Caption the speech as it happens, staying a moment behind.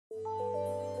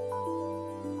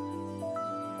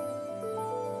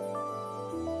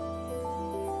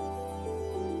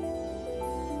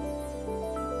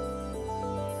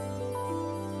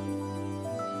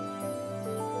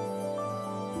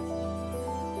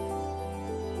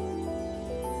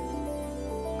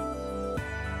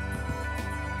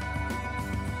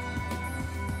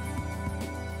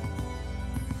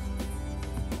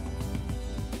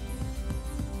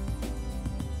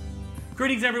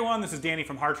Greetings everyone, this is Danny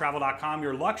from harrtravel.com,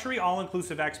 your luxury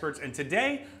all-inclusive experts, and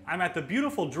today I'm at the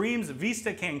beautiful Dreams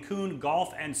Vista Cancun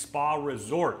Golf and Spa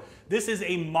Resort. This is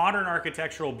a modern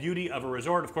architectural beauty of a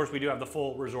resort. Of course, we do have the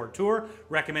full resort tour.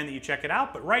 Recommend that you check it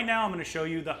out, but right now I'm going to show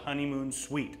you the Honeymoon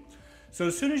Suite. So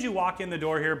as soon as you walk in the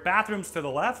door here, bathrooms to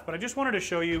the left, but I just wanted to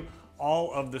show you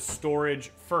all of the storage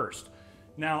first.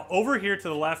 Now, over here to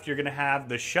the left, you're gonna have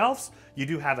the shelves. You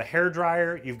do have a hair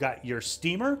dryer. You've got your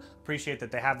steamer. Appreciate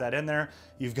that they have that in there.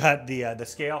 You've got the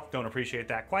scale. Don't appreciate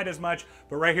that quite as much.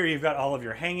 But right here, you've got all of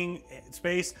your hanging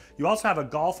space. You also have a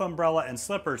golf umbrella and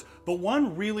slippers. But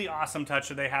one really awesome touch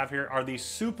that they have here are these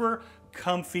super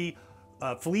comfy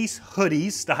fleece hoodie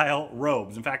style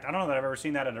robes. In fact, I don't know that I've ever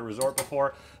seen that at a resort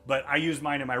before, but I used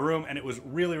mine in my room and it was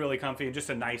really, really comfy and just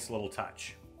a nice little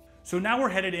touch. So now we're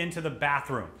headed into the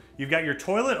bathroom. You've got your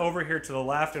toilet over here to the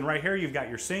left, and right here you've got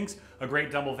your sinks, a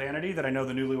great double vanity that I know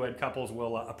the newlywed couples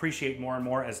will appreciate more and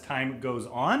more as time goes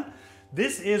on.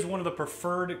 This is one of the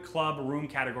preferred club room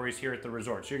categories here at the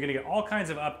resort. So you're gonna get all kinds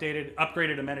of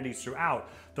upgraded amenities throughout.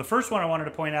 The first one I wanted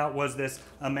to point out was this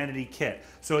amenity kit.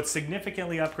 So it's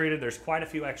significantly upgraded. There's quite a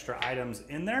few extra items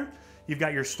in there. You've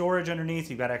got your storage underneath,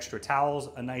 you've got extra towels,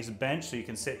 a nice bench so you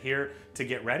can sit here to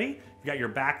get ready. You've got your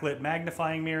backlit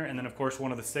magnifying mirror, and then of course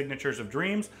one of the signatures of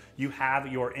Dreams, you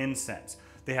have your incense.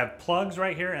 They have plugs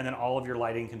right here and then all of your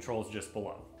lighting controls just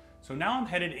below. So now I'm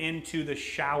headed into the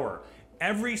shower.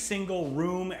 Every single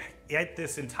room at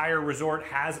this entire resort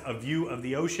has a view of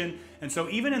the ocean, and so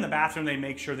even in the bathroom they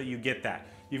make sure that you get that.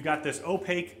 You've got this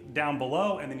opaque down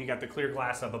below, and then you got the clear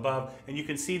glass up above, and you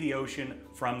can see the ocean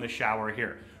from the shower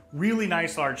here. Really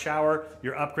nice large shower,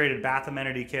 your upgraded bath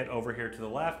amenity kit over here to the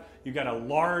left. You've got a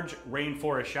large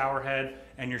rainforest shower head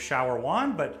and your shower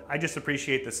wand, but I just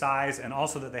appreciate the size and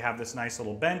also that they have this nice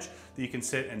little bench that you can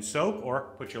sit and soak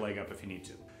or put your leg up if you need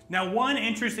to. Now, one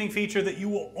interesting feature that you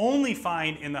will only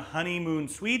find in the Honeymoon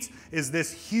Suites is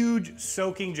this huge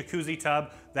soaking jacuzzi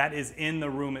tub that is in the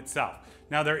room itself.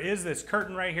 Now, there is this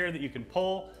curtain right here that you can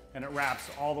pull and it wraps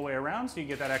all the way around so you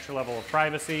get that extra level of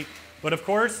privacy. But of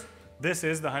course, this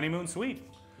is the Honeymoon Suite.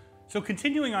 So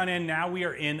continuing on in, now we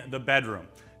are in the bedroom.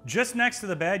 Just next to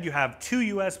the bed, you have 2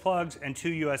 US plugs and 2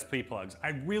 USB plugs. I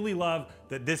really love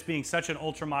that this being such an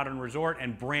ultra-modern resort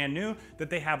and brand new,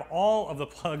 that they have all of the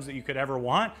plugs that you could ever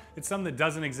want. It's something that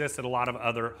doesn't exist at a lot of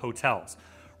other hotels.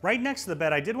 Right next to the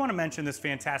bed, I did want to mention this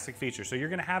fantastic feature. So you're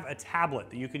going to have a tablet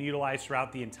that you can utilize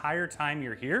throughout the entire time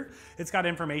you're here. It's got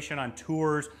information on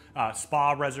tours,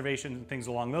 spa reservations, and things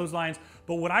along those lines.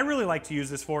 But what I really like to use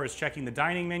this for is checking the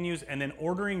dining menus and then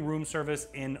ordering room service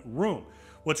in room.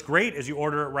 What's great is you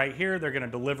order it right here, they're going to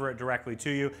deliver it directly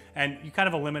to you, and you kind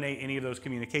of eliminate any of those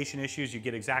communication issues. You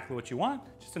get exactly what you want,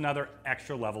 just another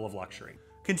extra level of luxury.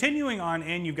 Continuing on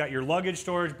in, you've got your luggage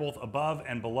storage both above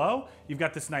and below. You've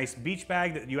got this nice beach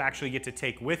bag that you actually get to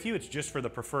take with you. It's just for the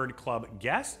preferred club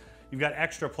guests. You've got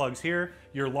extra plugs here,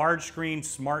 your large screen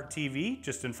smart TV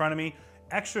just in front of me,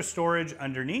 extra storage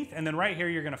underneath, and then right here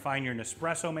you're gonna find your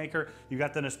Nespresso maker. You've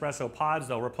got the Nespresso pods.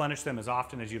 They'll replenish them as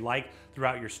often as you like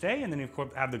throughout your stay, and then you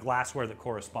have the glassware that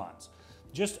corresponds.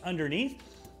 Just underneath,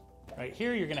 right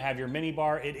here, you're gonna have your mini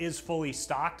bar. It is fully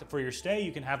stocked for your stay.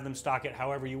 You can have them stock it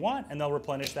however you want, and they'll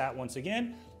replenish that once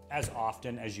again as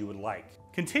often as you would like.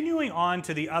 Continuing on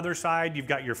to the other side, you've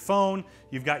got your phone,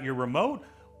 you've got your remote.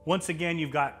 Once again,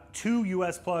 you've got 2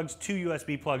 US plugs, 2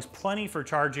 USB plugs, plenty for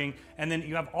charging, and then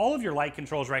you have all of your light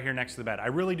controls right here next to the bed. I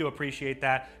really do appreciate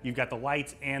that. You've got the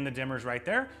lights and the dimmers right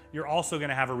there. You're also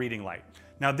gonna have a reading light.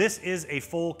 Now, this is a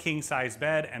full king-size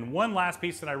bed, and one last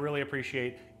piece that I really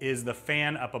appreciate is the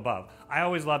fan up above. I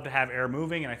always love to have air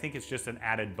moving, and I think it's just an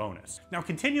added bonus. Now,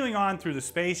 continuing on through the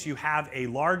space, you have a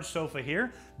large sofa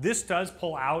here. This does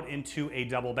pull out into a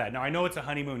double bed. Now, I know it's a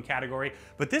honeymoon category,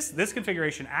 but this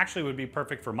configuration actually would be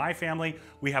perfect for my family.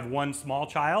 We have one small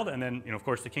child, and then, of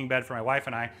course, the king bed for my wife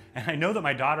and I know that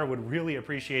my daughter would really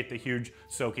appreciate the huge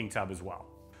soaking tub as well.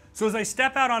 So as I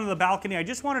step out onto the balcony, I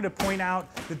just wanted to point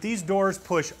out that these doors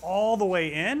push all the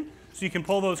way in, so you can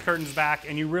pull those curtains back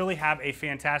and you really have a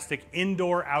fantastic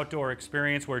indoor-outdoor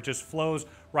experience where it just flows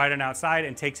right on outside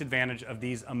and takes advantage of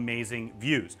these amazing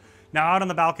views. Now out on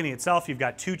the balcony itself, you've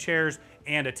got 2 chairs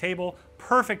and a table,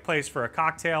 perfect place for a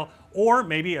cocktail or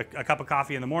maybe a cup of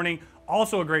coffee in the morning.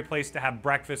 Also a great place to have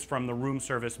breakfast from the room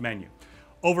service menu.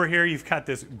 Over here, you've got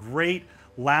this great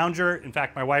lounger. In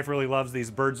fact, my wife really loves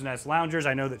these bird's nest loungers.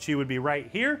 I know that she would be right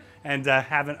here and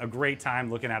having a great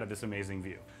time looking out at this amazing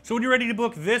view. So when you're ready to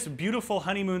book this beautiful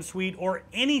honeymoon suite or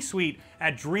any suite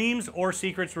at Dreams or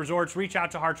Secrets Resorts, reach out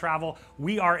to Harr Travel.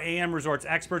 We are AM Resorts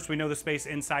experts. We know the space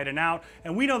inside and out,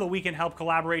 and we know that we can help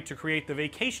collaborate to create the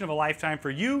vacation of a lifetime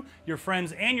for you, your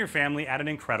friends, and your family at an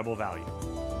incredible value.